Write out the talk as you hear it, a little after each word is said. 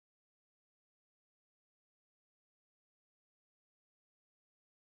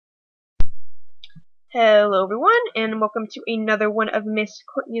Hello everyone, and welcome to another one of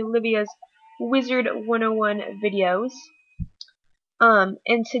MsCourtneyOlivia's Wizard101 videos.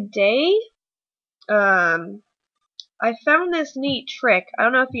 And today, I found this neat trick. I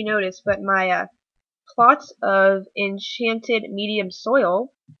don't know if you noticed, but my plots of enchanted medium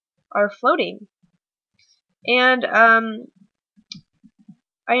soil are floating. And I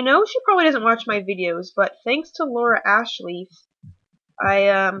know she probably doesn't watch my videos, but thanks to Laura Ashley,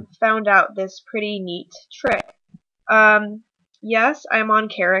 I found out this pretty neat trick. Yes, I'm on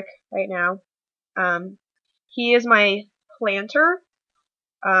Karic right now. He is my planter,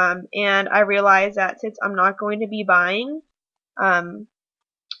 and I realized that since I'm not going to be buying a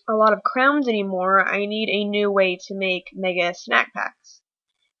lot of crowns anymore, I need a new way to make mega snack packs.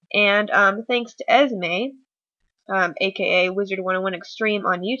 And thanks to Esmee, aka Wizard101 Extreme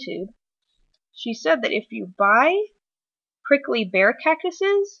on YouTube, she said that if you buy prickly bear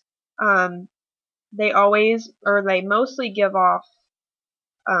cactuses, they mostly give off,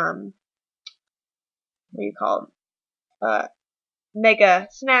 what do you call them? Mega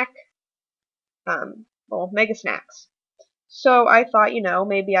snack, mega snacks. So I thought,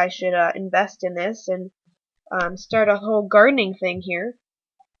 maybe I should invest in this and start a whole gardening thing here.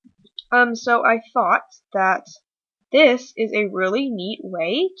 So I thought that this is a really neat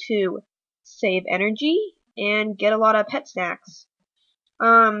way to save energy and get a lot of pet snacks. So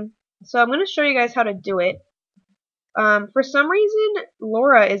I'm going to show you guys how to do it. For some reason,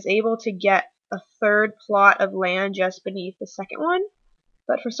 Laura is able to get a third plot of land just beneath the second one,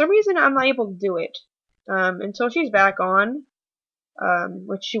 but for some reason I'm not able to do it until she's back on,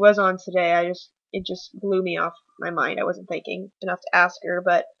 which she was on today. It just blew me off my mind. I wasn't thinking enough to ask her,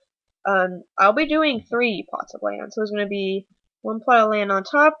 but I'll be doing 3 plots of land. So there's going to be 1 plot of land on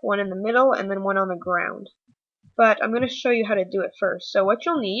top, 1 in the middle, and then 1 on the ground. But I'm going to show you how to do it first. So what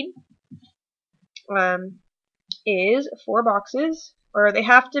you'll need is 4 boxes, or they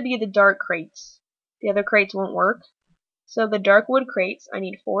have to be the dark crates. The other crates won't work. So the dark wood crates, I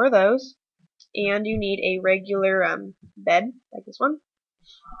need 4 of those, and you need a regular bed, like this one.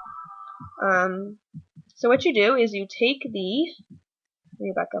 So what you do is you take let me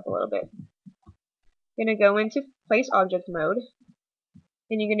back up a little bit. You're going to go into place object mode,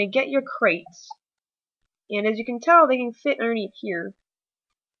 and you're going to get your crates. And as you can tell, they can fit underneath here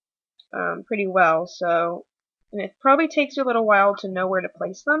pretty well. And it probably takes you a little while to know where to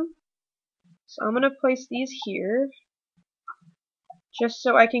place them. So I'm going to place these here, just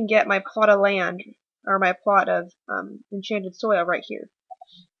so I can get my plot of land, or my plot of enchanted soil right here.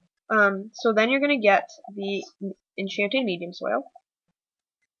 So then you're going to get the enchanted medium soil.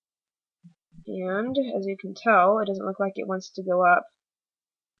 And as you can tell, it doesn't look like it wants to go up.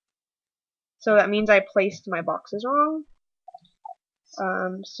 So that means I placed my boxes wrong.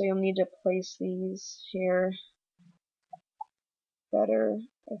 So you'll need to place these here better.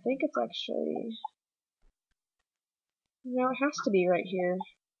 I think it's actually, it has to be right here.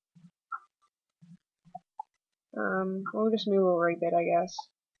 We'll just move over a bit, I guess.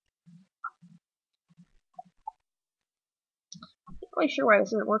 Not really sure why this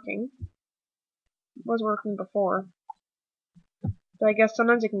isn't working. It was working before. But I guess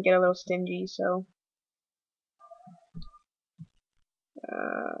sometimes it can get a little stingy, so.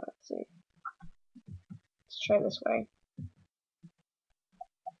 Let's see. Let's try this way.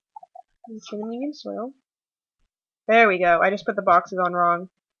 Enchanted medium soil. There we go. I just put the boxes on wrong.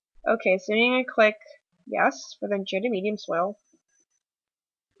 Okay, so you're going to click yes for the enchanted medium soil.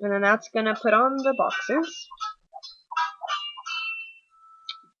 And then that's going to put on the boxes.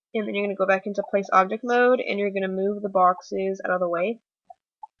 And then you're going to go back into place object mode, and you're going to move the boxes out of the way.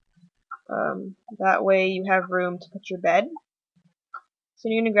 That way you have room to put your bed. So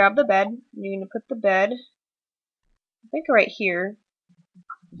you're going to grab the bed, and you're going to put the bed, I think right here.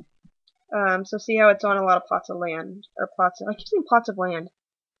 So see how it's on a lot of plots of land, or I keep saying plots of land,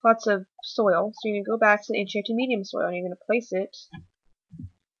 plots of soil. So you're going to go back to the enchanted medium soil, and you're going to place it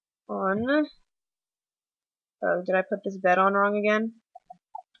on, oh, did I put this bed on wrong again?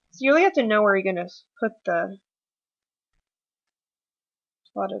 So you really have to know where you're going to put the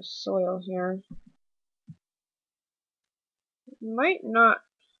plot of soil here. It might not,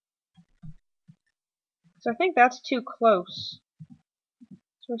 so I think that's too close.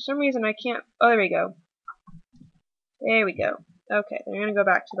 So for some reason I can't, oh, there we go. There we go. Okay, then you're going to go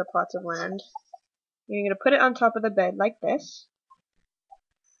back to the plots of land. You're going to put it on top of the bed like this.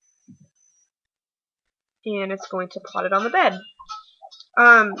 And it's going to plot it on the bed.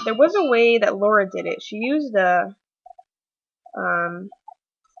 There was a way that Laura did it. She used a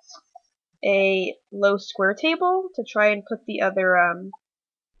low square table to try and put the other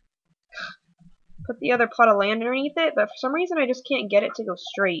put the other plot of land underneath it, but for some reason I just can't get it to go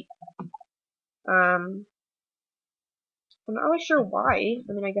straight. I'm not really sure why.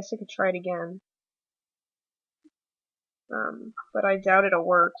 I mean, I guess I could try it again. But I doubt it'll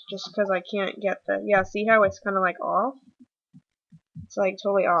work just because I can't get the, yeah, see how it's kind of like off? It's like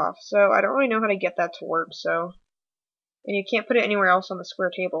totally off. So I don't really know how to get that to work, so. And you can't put it anywhere else on the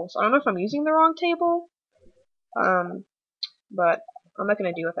square table. So I don't know if I'm using the wrong table. But I'm not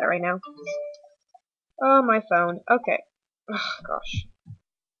going to deal with that right now. Oh, my phone. Okay. Oh, gosh.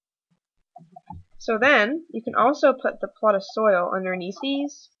 So then, you can also put the plot of soil underneath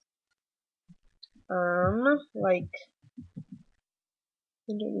these. Like,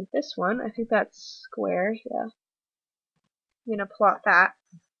 underneath this one. I think that's square, yeah. I'm going to plot that.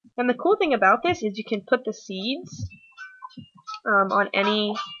 And the cool thing about this is you can put the seeds on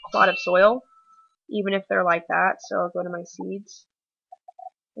any plot of soil, even if they're like that. So I'll go to my seeds.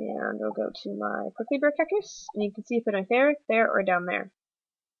 And I'll go to my prickly bear cactus, and you can see if it's there, or down there.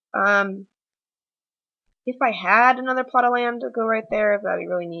 If I had another plot of land to go right there, that'd be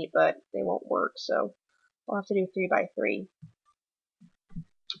really neat, but they won't work, so I'll have to do 3 by 3.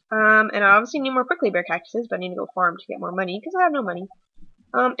 And I obviously need more prickly bear cactuses, but I need to go farm to get more money, because I have no money.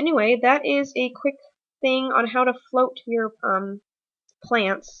 Anyway, that is a quick thing on how to float your,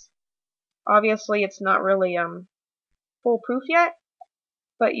 plants. Obviously, it's not really, foolproof yet,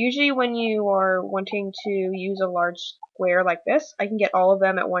 but usually when you are wanting to use a large square like this, I can get all of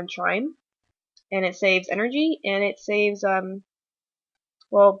them at one time. And it saves energy, and it saves,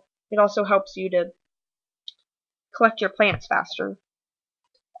 well, it also helps you to collect your plants faster.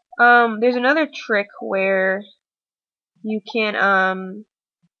 There's another trick where you can,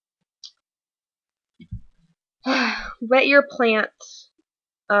 let your plants,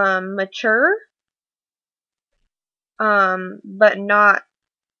 mature, but not,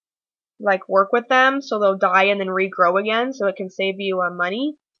 like, work with them, so they'll die and then regrow again, so it can save you,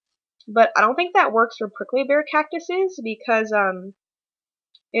 money. But I don't think that works for prickly bear cactuses, because,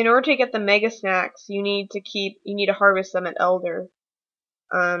 in order to get the mega snacks, you need to harvest them at Elder.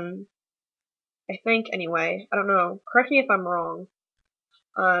 I think, anyway. I don't know. Correct me if I'm wrong.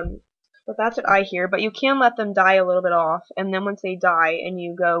 But that's what I hear. But you can let them die a little bit off, and then once they die and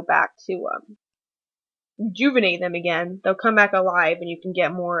you go back to, rejuvenate them again, they'll come back alive, and you can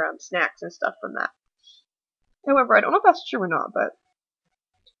get more, snacks and stuff from that. However, I don't know if that's true or not, but,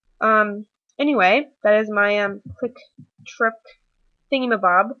 anyway, that is my, quick trip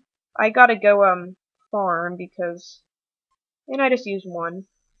thingamabob. I gotta go, farm, because, and I just used one.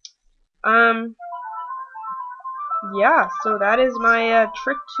 Yeah, so that is my,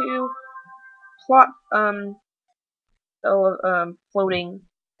 trick to plot, floating,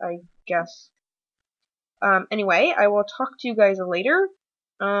 I guess. Anyway, I will talk to you guys later.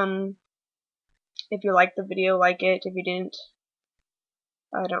 If you liked the video, like it. If you didn't,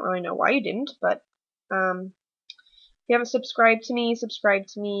 I don't really know why you didn't, but, if you haven't subscribed to me, subscribe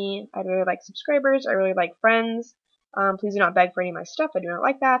to me. I really like subscribers. I really like friends. Please do not beg for any of my stuff. I do not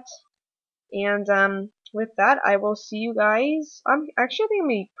like that. And, with that, I will see you guys. I'm actually going to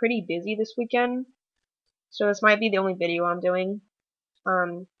be pretty busy this weekend, so this might be the only video I'm doing.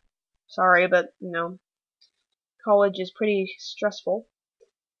 Sorry, but, you know, college is pretty stressful.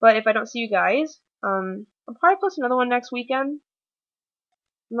 But if I don't see you guys, I'll probably post another one next weekend.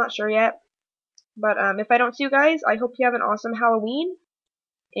 I'm not sure yet. But, if I don't see you guys, I hope you have an awesome Halloween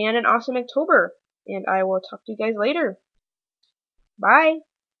and an awesome October. And I will talk to you guys later. Bye!